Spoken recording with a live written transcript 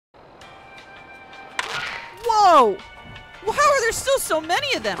Whoa! Well, how are there still so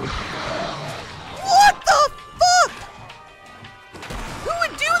many of them? What the fuck? Who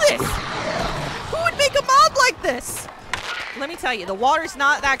would do this? Who would make a mob like this? Let me tell you, the water's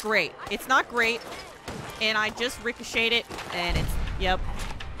not that great. It's not great. And I just ricocheted it, and it's, yep.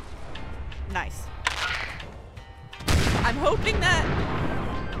 Nice. I'm hoping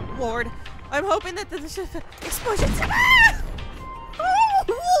that, Lord, I'm hoping that the explosions. Ah! Oh,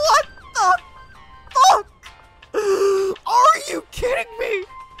 what the fuck? Are you kidding me?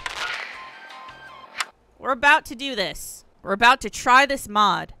 We're about to do this. We're about to try this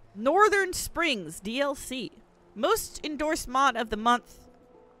mod. Northern Springs DLC. Most endorsed mod of the month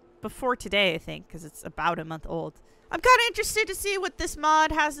before today, I think, because it's about a month old. I'm kind of interested to see what this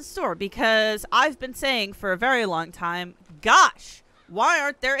mod has in store, because I've been saying for a very long time, gosh, why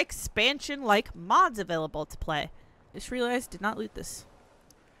aren't there expansion-like mods available to play? Just realized, did not loot this.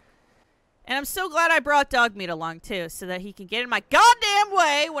 And I'm so glad I brought Dog Meat along, too, so that he can get in my goddamn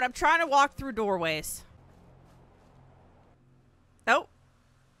way when I'm trying to walk through doorways. Oh.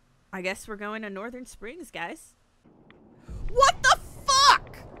 I guess we're going to Northern Springs, guys. What the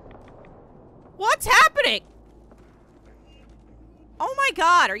fuck? What's happening? Oh my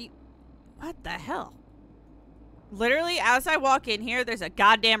god, are you... What the hell? Literally, as I walk in here, there's a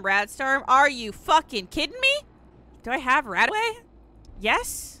goddamn rat storm. Are you fucking kidding me? Do I have Radaway?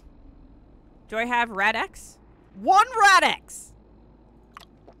 Yes? Do I have Radex? One Radex!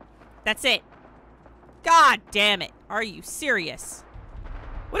 That's it. God damn it. Are you serious?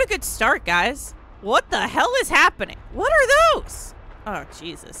 What a good start, guys. What the hell is happening? What are those? Oh,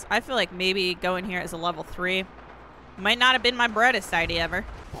 Jesus. I feel like maybe going here as a level 3 might not have been my brightest idea ever.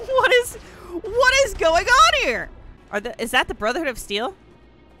 What is going on here? Is that the Brotherhood of Steel?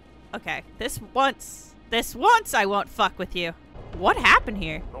 Okay, this once I won't fuck with you. What happened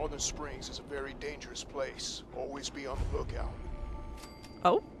here? Northern Springs is a very dangerous place. Always be on the lookout.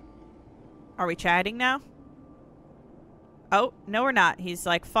 Oh? Are we chatting now? Oh, no we're not. He's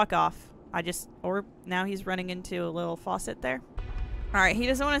like, fuck off. Or now he's running into a little faucet there. Alright, he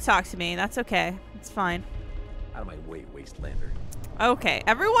doesn't want to talk to me. That's okay. It's fine. Out of my way, wastelander. Okay,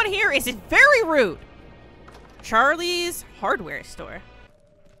 everyone here is very rude. Charlie's hardware store.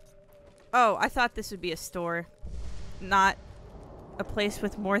 Oh, I thought this would be a store. Not a place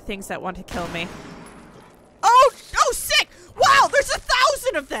with more things that want to kill me. Oh, sick! Wow, there's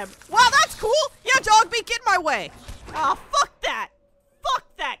 1,000 of them! Wow, that's cool! Yeah, Dogbeak, get in my way! Oh, fuck that!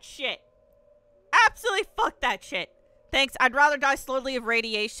 Fuck that shit! Absolutely fuck that shit. Thanks, I'd rather die slowly of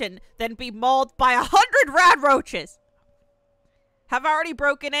radiation than be mauled by 100 rad roaches. Have I already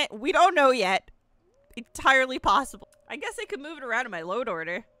broken it? We don't know yet. Entirely possible. I guess I could move it around in my load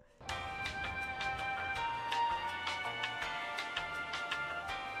order.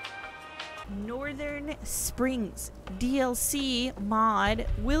 Northern Springs DLC mod.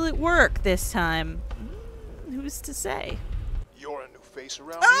 Will it work this time? Who's to say? You're a new face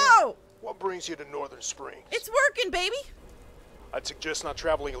around Oh! here. What brings you to Northern Springs? It's working, baby. I'd suggest not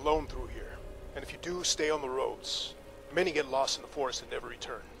traveling alone through here. And if you do, stay on the roads. Many get lost in the forest and never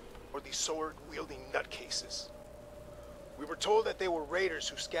return. Or these sword-wielding nutcases. We were told that they were raiders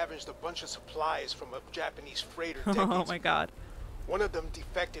who scavenged a bunch of supplies from a Japanese freighter decades Oh my god. One of them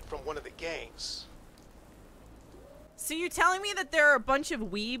defected from one of the gangs. So you're telling me that there are a bunch of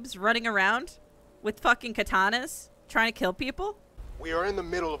weebs running around with fucking katanas trying to kill people? We are in the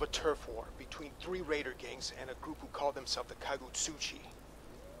middle of a turf war between 3 raider gangs and a group who call themselves the Kagutsuchi.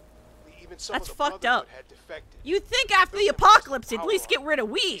 Even some That's of the fucked up. had defected. You'd think after the apocalypse, at least get rid of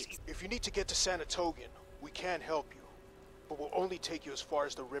weebs. If you need to get to Sanatogan, we can help you. But we'll only take you as far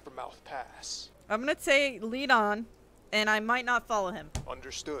as the Rivermouth Pass. I'm gonna say lead on, and I might not follow him.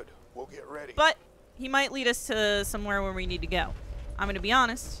 Understood. We'll get ready. But he might lead us to somewhere where we need to go. I'm gonna be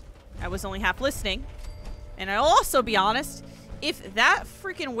honest. I was only half listening. And I'll also be honest. If that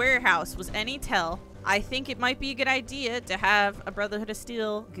freaking warehouse was any tell, I think it might be a good idea to have a Brotherhood of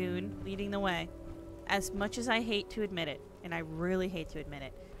Steel goon leading the way. As much as I hate to admit it, and I really hate to admit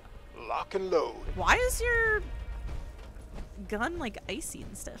it. Lock and load. Why is your gun like icy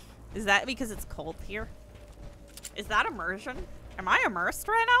and stuff? Is that because it's cold here? Is that immersion? Am I immersed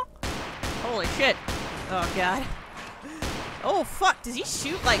right now? Holy shit. Oh god. Oh fuck, does he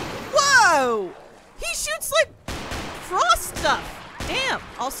shoot like... Whoa! He shoots like frost stuff. Damn.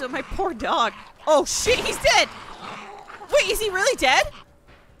 Also, my poor dog. Oh shit, he's dead. Wait, is he really dead?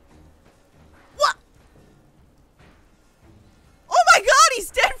 What? Oh my god,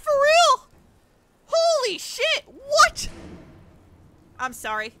 he's dead for real. Holy shit, what? I'm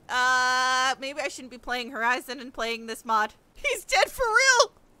sorry. Maybe I shouldn't be playing Horizon and playing this mod. He's dead for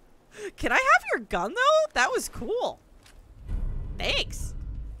real. Can I have your gun, though? That was cool. Thanks.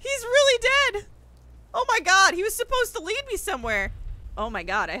 He's really dead. Oh my god, he was supposed to lead me somewhere. Oh my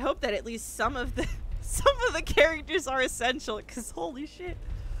god, I hope that at least some of the characters are essential, because holy shit.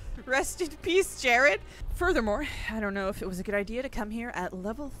 Rest in peace, Jared. Furthermore, I don't know if it was a good idea to come here at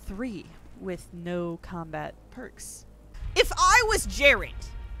level 3 with no combat perks. If I was Jared,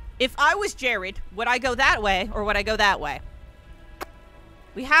 would I go that way or would I go that way?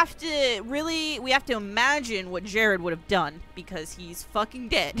 We have to imagine what Jared would have done, because he's fucking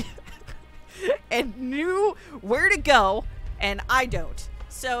dead and knew where to go, and I don't.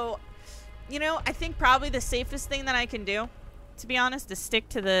 So, you know, I think probably the safest thing that I can do, to be honest, is stick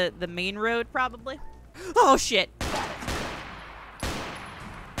to the main road, probably. Oh, shit.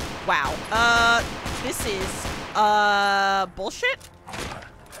 Wow. This is, bullshit.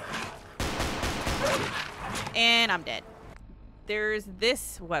 And I'm dead. There's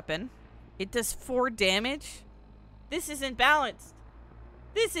this weapon. It does 4 damage. This isn't balanced.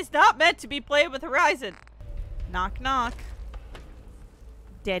 This is not meant to be played with Horizon. Knock, knock.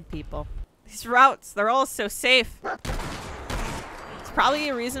 Dead people. These routes, they're all so safe. It's probably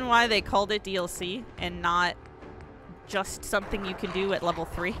a reason why they called it DLC and not just something you can do at level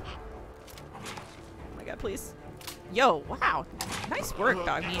 3. Oh my god, please. Yo, wow. Nice work,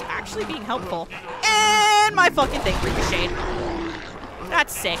 dog. Me actually being helpful. And my fucking thing ricocheted.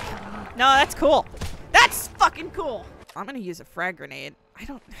 That's sick. No, that's cool. That's fucking cool. I'm gonna use a frag grenade.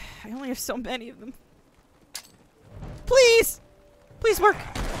 I only have so many of them. Please! Please work.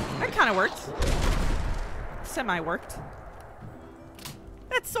 That kind of worked. Semi-worked.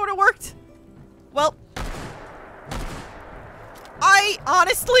 That sort of worked. Well, I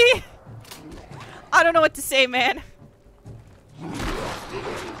honestly, I don't know what to say, man.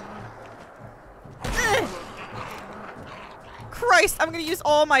 Ugh. Christ, I'm gonna use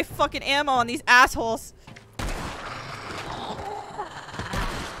all my fucking ammo on these assholes.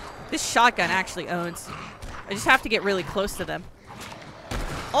 This shotgun actually owns. I just have to get really close to them.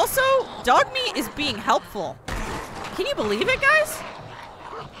 Also, dog meat is being helpful. Can you believe it, guys?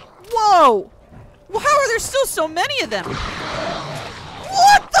 Whoa! Well, how are there still so many of them?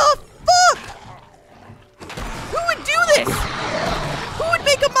 What the fuck? Who would do this? Who would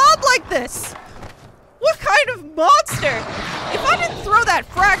make a mob like this? What kind of monster? If I didn't throw that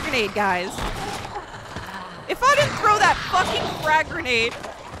frag grenade, guys. If I didn't throw that fucking frag grenade,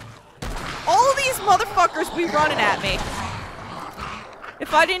 all these motherfuckers be running at me.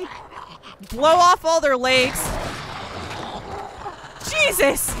 If I didn't blow off all their legs.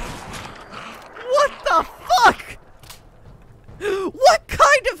 Jesus! What the fuck? What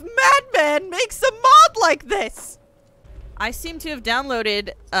kind of madman makes a mod like this? I seem to have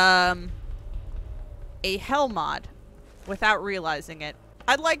downloaded a hell mod without realizing it.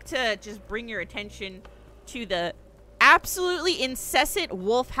 I'd like to just bring your attention to the absolutely incessant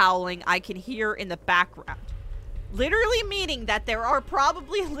wolf howling I can hear in the background. Literally meaning that there are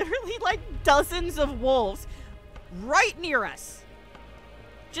probably literally like dozens of wolves right near us.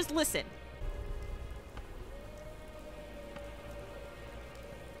 Just listen.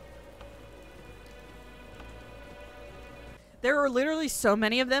 There are literally so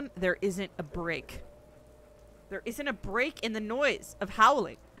many of them, there isn't a break. There isn't a break in the noise of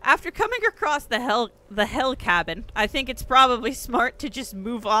howling. After coming across the hell cabin, I think it's probably smart to just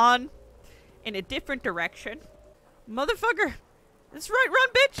move on in a different direction. Motherfucker! That's right, run,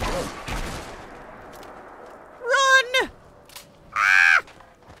 bitch! Run! Ah!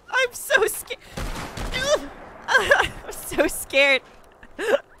 I'm so scared. I'm so scared.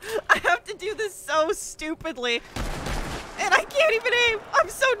 I have to do this so stupidly. And I can't even aim. I'm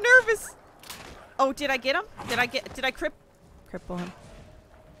so nervous. Oh, did I get him? Did I cripple him?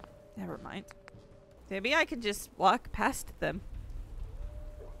 Never mind. Maybe I can just walk past them.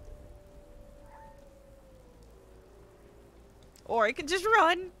 Or I can just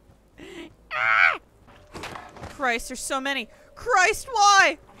run. Ah! Christ, there's so many. Christ,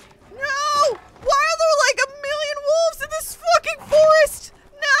 why? No! Why are there like 1 million wolves in this fucking forest?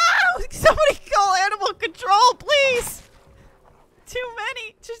 No! Somebody call animal control, please! Too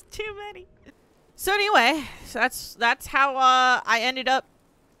many. Just too many. So anyway, that's how I ended up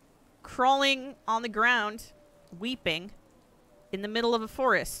crawling on the ground, weeping, in the middle of a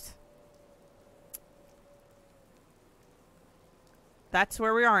forest. That's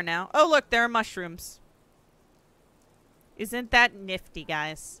where we are now. Oh, look, there are mushrooms. Isn't that nifty,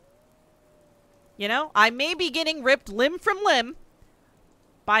 guys? You know, I may be getting ripped limb from limb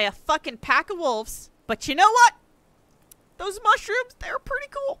by a fucking pack of wolves, but you know what? Those mushrooms, they're pretty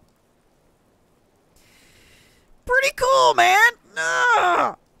cool. Pretty cool, man.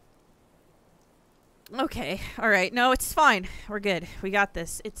 Ugh. Okay. All right. No, it's fine. We're good. We got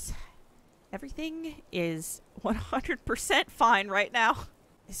this. Everything is 100% fine right now.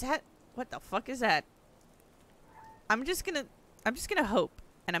 Is that, what the fuck is that? I'm just gonna hope,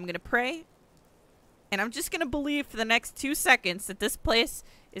 and I'm gonna pray, and I'm just gonna believe for the next 2 seconds that this place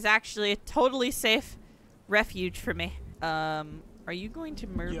is actually a totally safe refuge for me. Are you going to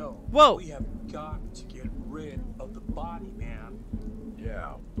murder? Yo, whoa! we have got to get rid of the body, man.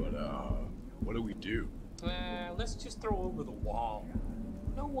 Yeah, but what do we do? Let's just throw over the wall.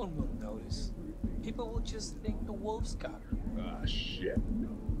 No one will notice. People will just think the wolves got her. Ah, shit.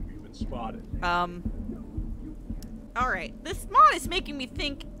 We've been spotted. Alright, this mod is making me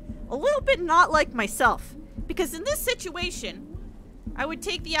think a little bit not like myself. Because in this situation, I would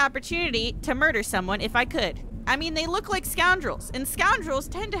take the opportunity to murder someone if I could. I mean, they look like scoundrels, and scoundrels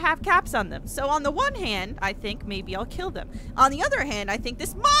tend to have caps on them. So on the one hand, I think maybe I'll kill them. On the other hand, I think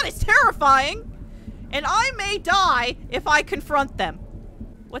this mod is terrifying, and I may die if I confront them.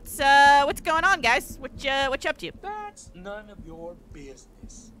 What's going on, guys? What you up to? That's none of your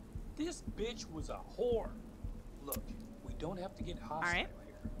business. This bitch was a whore. Look, we don't have to get hostile here.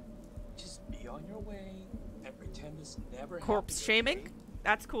 Just be on your way and pretend this never happened. Corpse shaming?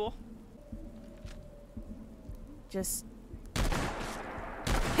 That's cool. Just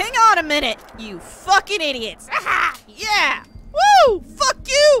hang on a minute, you fucking idiots! Aha! Yeah! Woo! Fuck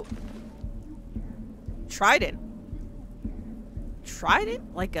you! Trident.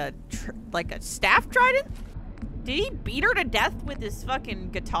 Trident? Like a staff trident? Did he beat her to death with his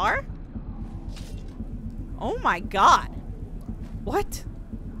fucking guitar? Oh my god. What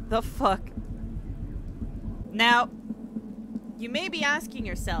the fuck? Now, you may be asking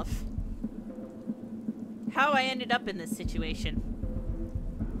yourself how I ended up in this situation.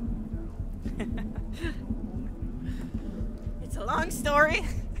 It's a long story.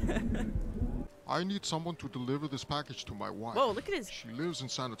 I need someone to deliver this package to my wife. Whoa, look at his... She lives in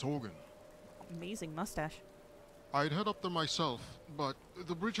Sanatogan. amazing mustache. I'd head up there myself, but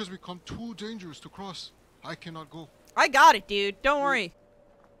the bridge has become too dangerous to cross. I cannot go. I got it, dude. Don't worry.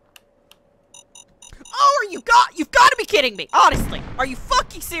 Oh, you've got to be kidding me. Honestly, are you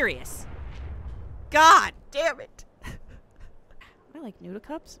fucking serious? God damn it. I like noodle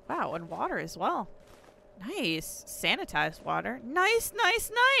cups. Wow, and water as well. Nice. Sanitized water. Nice,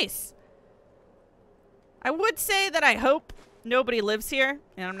 nice, nice. I would say that I hope nobody lives here,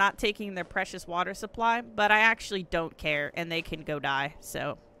 and I'm not taking their precious water supply, but I actually don't care, and they can go die,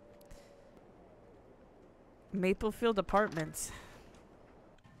 so. Maplefield Apartments.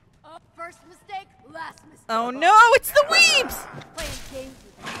 Oh, first mistake, last mistake. Oh no, it's the weebs! Playing games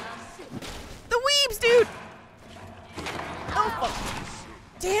with me. Shit. The weebs, dude! Oh, fuck.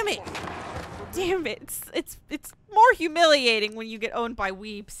 Damn it. Damn it. It's more humiliating when you get owned by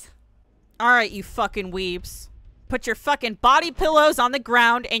weebs. Alright, you fucking weebs. Put your fucking body pillows on the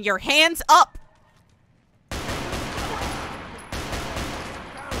ground and your hands up!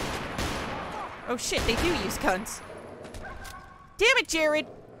 Oh shit, they do use guns. Damn it, Jared!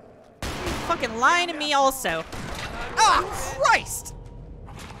 You're fucking lying to me also. Oh, Christ!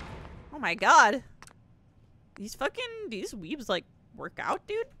 Oh my god. These weebs, like, work out,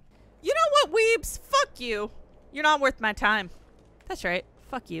 dude? You know what, weebs? Fuck you. You're not worth my time. That's right.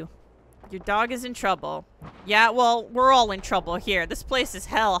 Fuck you. Your dog is in trouble. Yeah, well, we're all in trouble here. This place is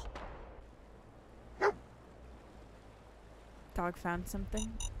hell. Dog found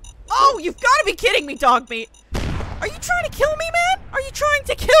something. Oh, you've got to be kidding me, dog meat. Are you trying to kill me, man? Are you trying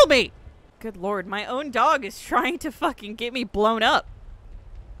to kill me? Good lord, my own dog is trying to fucking get me blown up.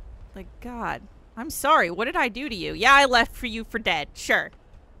 Like, God. I'm sorry. What did I do to you? Yeah, I left for you for dead. Sure.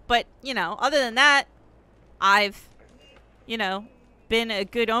 But, you know, other than that, I've, you know, been a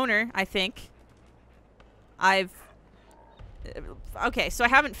good owner, I think. Okay, so I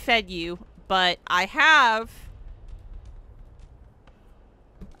haven't fed you, but I have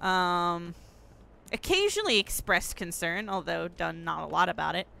occasionally expressed concern, although done not a lot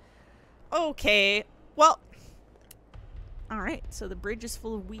about it. Okay, well, alright, so the bridge is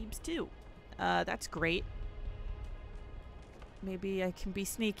full of weebs too. That's great. Maybe I can be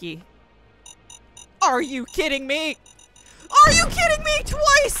sneaky. Are you kidding me? Are you kidding me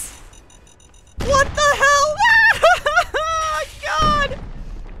twice? What the hell? God!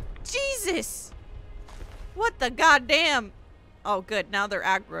 Jesus! What the goddamn? Oh, good. Now they're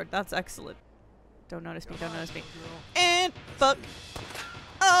aggroed. That's excellent. Don't notice me. Don't notice me. And fuck.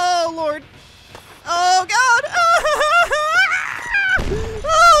 Oh, Lord. Oh, God.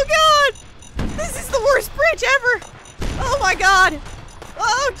 Oh, God. This is the worst bridge ever. Oh, my God.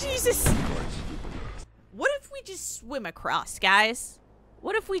 Oh, Jesus. What if we just swim across, guys?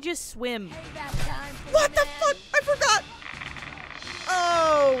 What if we just swim? Payback time for What the fuck? I forgot.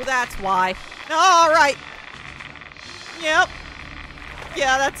 Oh, that's why. All right. Yep.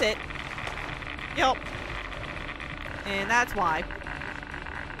 Yeah, that's it. Yep. And that's why.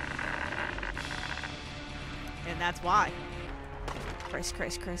 And that's why. Chris.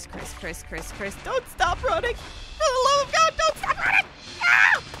 Don't stop running. For the love of God, don't stop running.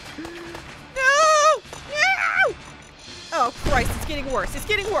 No! No! Oh, Christ, it's getting worse. It's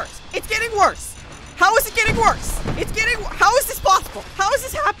getting worse. It's getting worse. How is it getting worse? It's getting... How is this possible? How is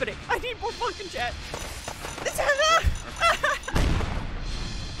this happening? I need more fucking jet. Are you kidding me?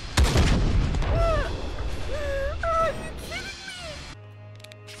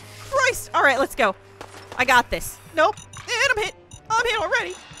 Christ. All right, let's go. I got this. Nope. And I'm hit. I'm hit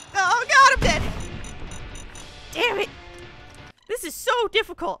already. Oh, God, I'm dead. Damn it. This is so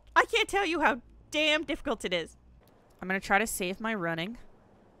difficult. I can't tell you how damn difficult it is. I'm going to try to save my running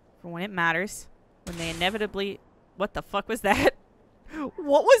for when it matters. When they inevitably... What the fuck was that?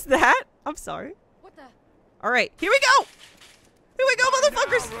 What was that? I'm sorry. What the? All right, here we go. Here we go,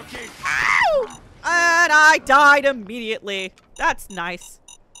 motherfuckers. Ow! And I died immediately. That's nice.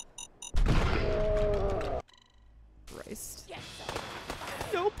 Christ.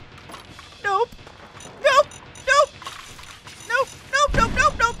 Nope. Nope. Nope. Nope. Nope. Nope. Nope.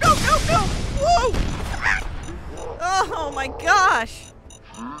 Nope. Nope. Nope. Nope. Nope. Whoa. Oh my gosh.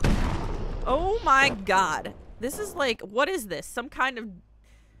 Oh my god. This is like, what is this? Some kind of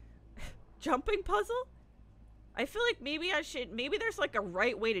jumping puzzle? I feel like maybe I should, maybe there's like a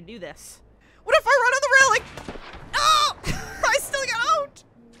right way to do this. What if I run on the railing? Oh! I still got out!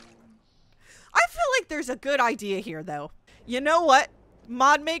 I feel like there's a good idea here though. You know what?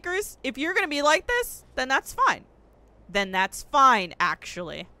 Mod makers, if you're gonna be like this, then that's fine. Then that's fine,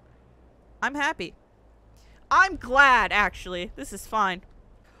 actually. I'm happy. I'm glad, actually. This is fine.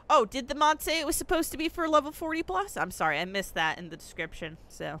 Oh, did the mod say it was supposed to be for level 40 plus? I'm sorry, I missed that in the description.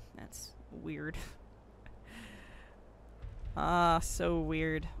 So, that's weird. Ah, so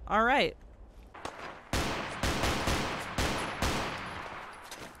weird. Alright.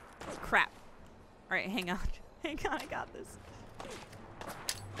 Crap. Alright, hang on. Hang on, I got this.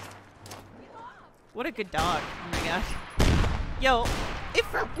 What a good dog. Oh my gosh. Yo,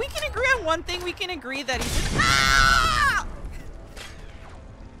 if we can agree on one thing, we can agree that he's just... Ah!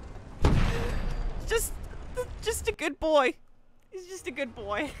 Just a good boy. He's just a good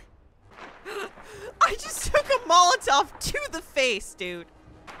boy. I just took a Molotov to the face, dude.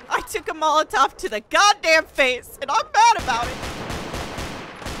 I took a Molotov to the goddamn face, and I'm mad about it.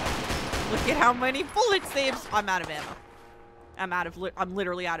 Look at how many bullets they have. I'm out of ammo. I'm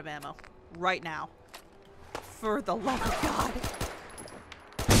literally out of ammo. Right now. For the love of God.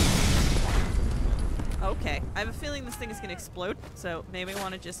 Okay. I have a feeling this thing is gonna explode, so maybe I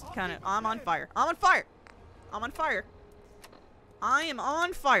want to just kind of... I'm on fire. I'm on fire. I'm on fire. I am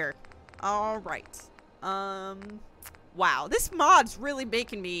on fire. All right. Wow. This mod's really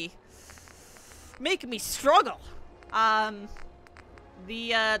making me struggle.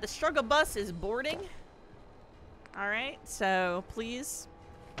 The struggle bus is boarding. All right. So please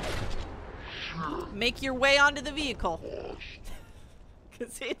make your way onto the vehicle.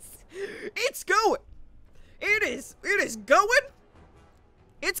 Cause it's going. It is going.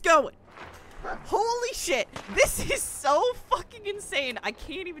 It's going. Holy shit. This is so fucking insane. I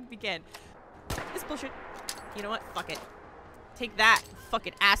can't even begin. This bullshit. You know what? Fuck it. Take that,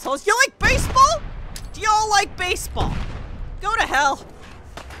 fucking assholes. You like baseball? Do y'all like baseball? Go to hell.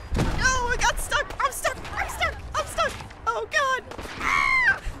 No, I got stuck. I'm stuck. I'm stuck. I'm stuck. Oh, God.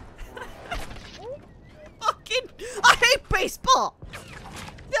 Ah! Fucking, I hate baseball. Have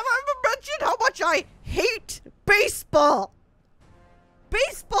I ever mentioned how much I hate baseball?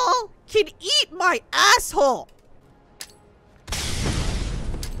 Baseball can eat my asshole.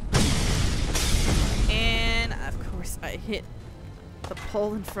 And of course I hit the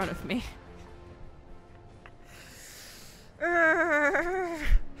pole in front of me.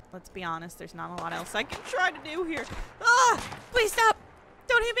 Let's be honest, there's not a lot else I can try to do here. Ah! Please stop!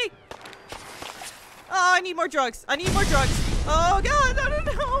 Don't hit me! Oh, I need more drugs. I need more drugs. Oh God, no.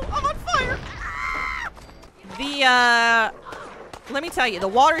 I'm on fire. Let me tell you, the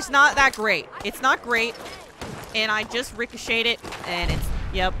water's not that great. It's not great. And I just ricocheted it, and it's,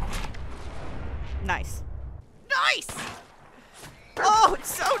 yep. Nice. Nice! Oh,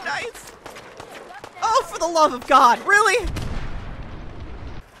 it's so nice. Oh, for the love of God, really?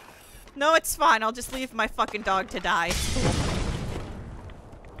 No, it's fine. I'll just leave my fucking dog to die.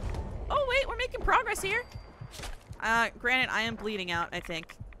 Oh, wait, we're making progress here. Granted, I am bleeding out, I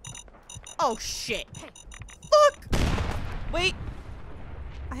think. Oh, shit. Fuck! Wait.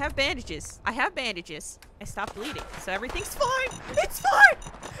 I have bandages. I have bandages. I stopped bleeding, so everything's fine. It's fine.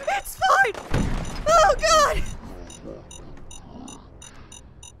 It's fine. Oh, God.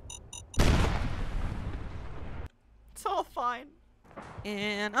 It's all fine.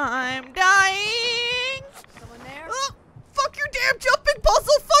 And I'm dying. Someone there? Oh, fuck your damn jumping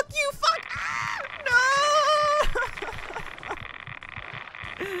puzzle. Fuck you. Fuck. No.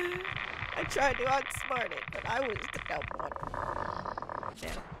 I tried to outsmart it, but I was the dumb one.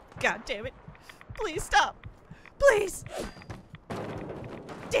 Damn it. God damn it. Please stop. Please.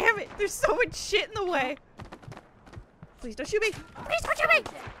 Damn it. There's so much shit in the way. Please don't shoot me. Please don't shoot me.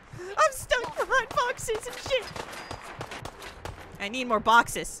 I'm stuck behind boxes and shit. I need more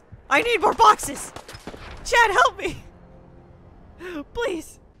boxes. I need more boxes. Chad, help me.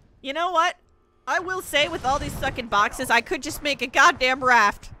 Please. You know what? I will say with all these fucking boxes, I could just make a goddamn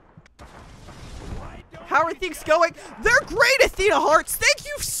raft. How are things going? They're great, Athena Hearts. Thank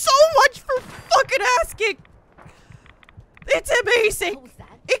you so much for fucking asking. It's amazing.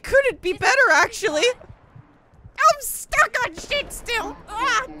 It couldn't be better, actually. I'm stuck on shit still.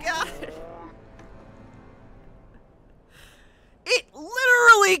 Oh, God. It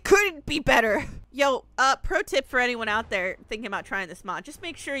literally couldn't be better. Yo, pro tip for anyone out there thinking about trying this mod, just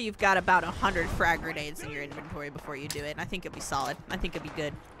make sure you've got about 100 frag grenades in your inventory before you do it, and I think it'll be solid. I think it'll be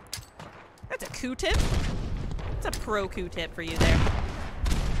good. That's a Q-tip? That's a pro Q-tip for you there.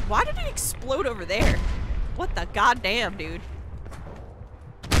 Why did it explode over there? What the goddamn, dude?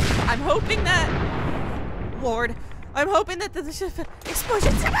 I'm hoping that... Lord. I'm hoping that the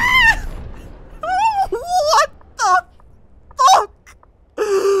explosion... Ah! Oh, what the fuck?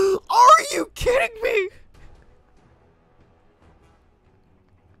 Are you kidding me?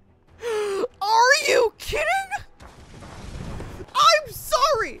 Are you kidding? I'm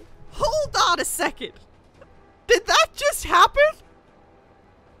sorry. Hold on a second. Did that just happen?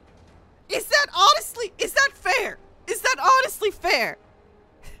 Is that honestly, is that fair? Is that honestly fair?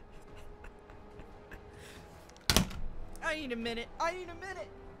 I need a minute. I need a minute.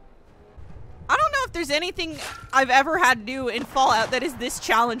 I don't know if there's anything I've ever had to do in Fallout that is this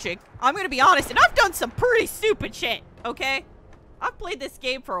challenging. I'm gonna be honest, and I've done some pretty stupid shit, okay? I've played this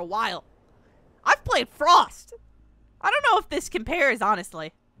game for a while. I've played Frost. I don't know if this compares,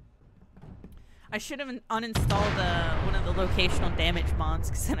 honestly. I should have uninstalled one of the locational damage mods,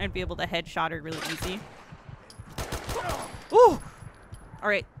 because then I'd be able to headshot her really easy. Ooh!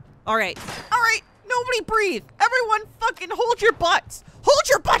 Alright. Alright. Alright! Nobody breathe! Everyone fucking hold your butts! Hold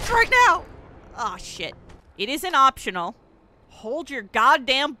your butts right now! Oh, shit. It isn't optional. Hold your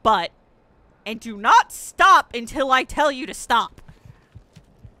goddamn butt, and do not stop until I tell you to stop.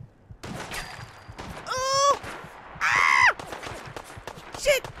 Oh! Ah!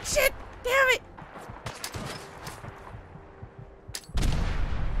 Shit! Shit! Damn it!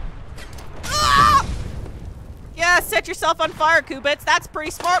 Ah! Yeah, set yourself on fire, Kubits. That's a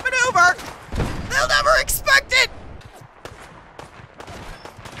pretty smart maneuver. They'll never expect it!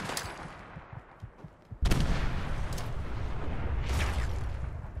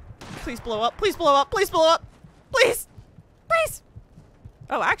 Please blow up. Please blow up. Please blow up. Please. Please.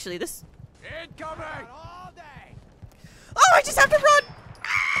 Oh, actually, this... Incoming! Oh, I just have to run!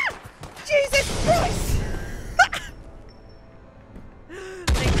 Ah! Jesus Christ!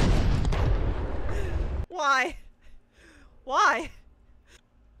 Why? Why?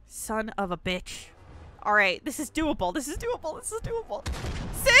 Son of a bitch. Alright, this is doable. This is doable. This is doable.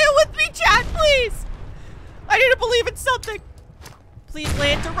 Say it with me, chat, please! I need to believe in something. Please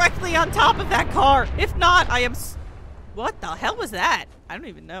land directly on top of that car. If not, I am... What the hell was that? I don't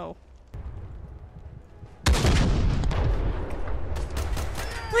even know.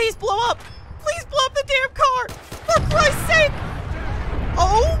 Please blow up! Please blow up the damn car! For Christ's sake!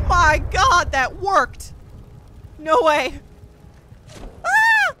 Oh my god, that worked! No way!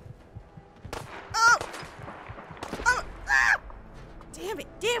 Ah! Oh! Oh! Ah! Damn it,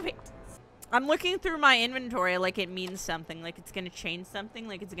 damn it! I'm looking through my inventory like it means something, like it's gonna change something,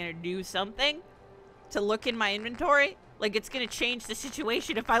 like it's gonna do something. To look in my inventory, like it's gonna change the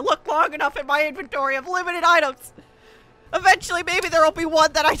situation if I look long enough in my inventory of limited items. Eventually, maybe there will be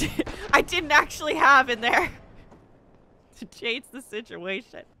one that I didn't actually have in there to change the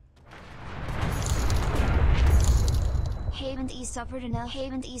situation. Haven't you suffered enough?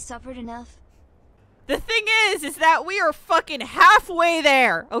 Haven't you suffered enough? The thing is that we are fucking halfway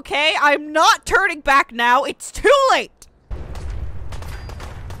there, okay? I'm not turning back now. It's too late.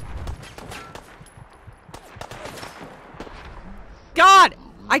 God,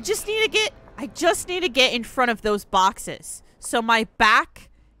 I just need to get in front of those boxes. So my back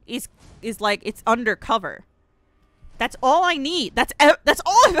is like, it's undercover. That's all I need. That's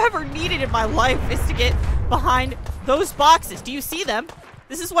all I've ever needed in my life is to get behind those boxes. Do you see them?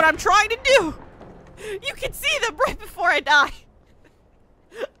 This is what I'm trying to do. You can see them right before I die.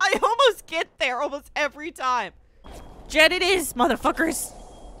 I almost get there almost every time. Jet it is, motherfuckers.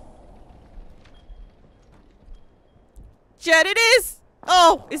 Jet it is.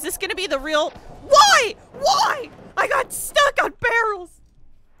 Oh, is this gonna be the real? Why? Why? I got stuck on barrels.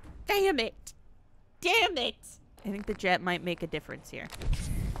 Damn it. Damn it. I think the jet might make a difference here.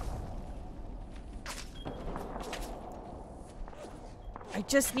 I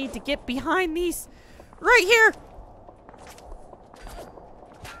just need to get behind these. Right here.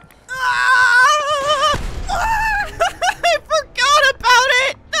 Ah! Ah! I forgot about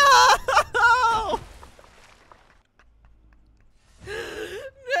it. No. No.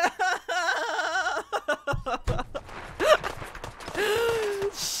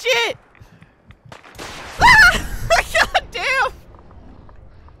 Shit. Ah! God damn.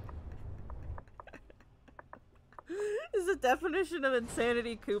 Is the definition of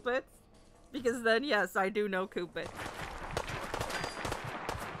insanity Coopits? Because then, yes, I do know Coopits.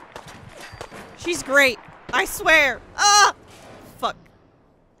 She's great. I swear. Ah! Fuck.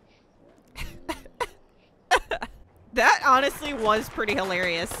 That honestly was pretty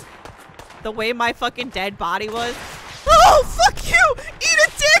hilarious. The way my fucking dead body was. Oh, fuck you! Eat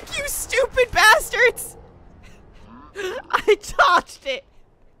a dick, you stupid bastards! I dodged it.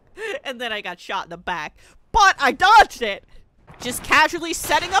 And then I got shot in the back. But I dodged it. Just casually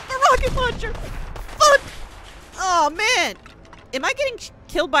setting up the rocket launcher. Fuck! Oh, man. Am I getting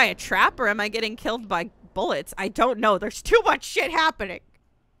killed by a trap or am I getting killed by bullets? I don't know. There's too much shit happening.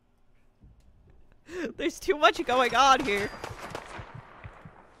 There's too much going on here.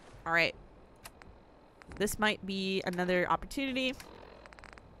 Alright. This might be another opportunity.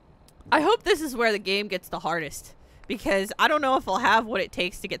 I hope this is where the game gets the hardest. Because I don't know if I'll have what it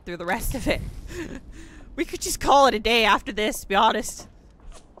takes to get through the rest of it. We could just call it a day after this, to be honest.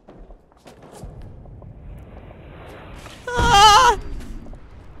 Ah!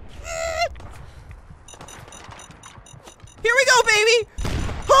 Here we go, baby!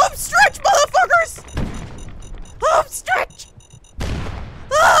 Home stretch, motherfuckers! Home stretch!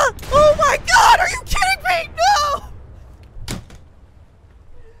 Ah! Oh my god, are you kidding me? No!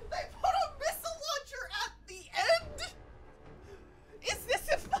 They put a missile launcher at the end? Is this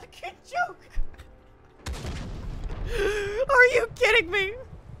a fucking joke? Are you kidding me?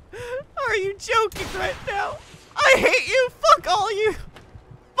 Are you joking right now? I hate you! Fuck all you!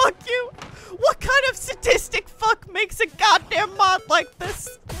 Fuck you! What kind of sadistic fuck makes a goddamn mod like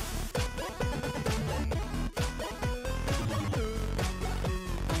this?